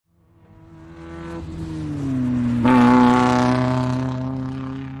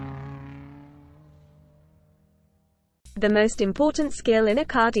The most important skill in a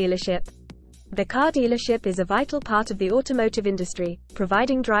car dealership. The car dealership is a vital part of the automotive industry,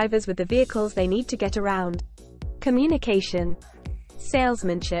 providing drivers with the vehicles they need to get around. Communication,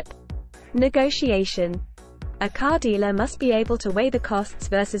 salesmanship, negotiation. A car dealer must be able to weigh the costs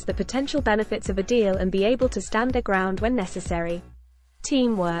versus the potential benefits of a deal and be able to stand their ground when necessary.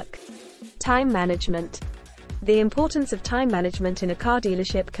 Teamwork, time management. The importance of time management in a car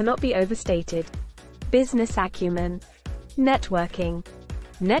dealership cannot be overstated. Business acumen, networking.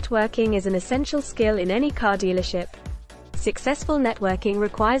 Networking is an essential skill in any car dealership. Successful networking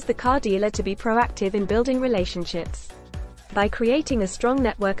requires the car dealer to be proactive in building relationships. By creating a strong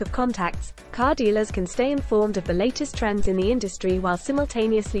network of contacts, car dealers can stay informed of the latest trends in the industry while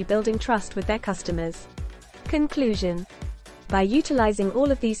simultaneously building trust with their customers. Conclusion. By utilizing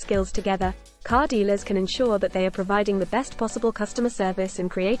all of these skills together, car dealers can ensure that they are providing the best possible customer service and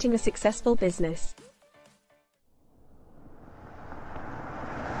creating a successful business.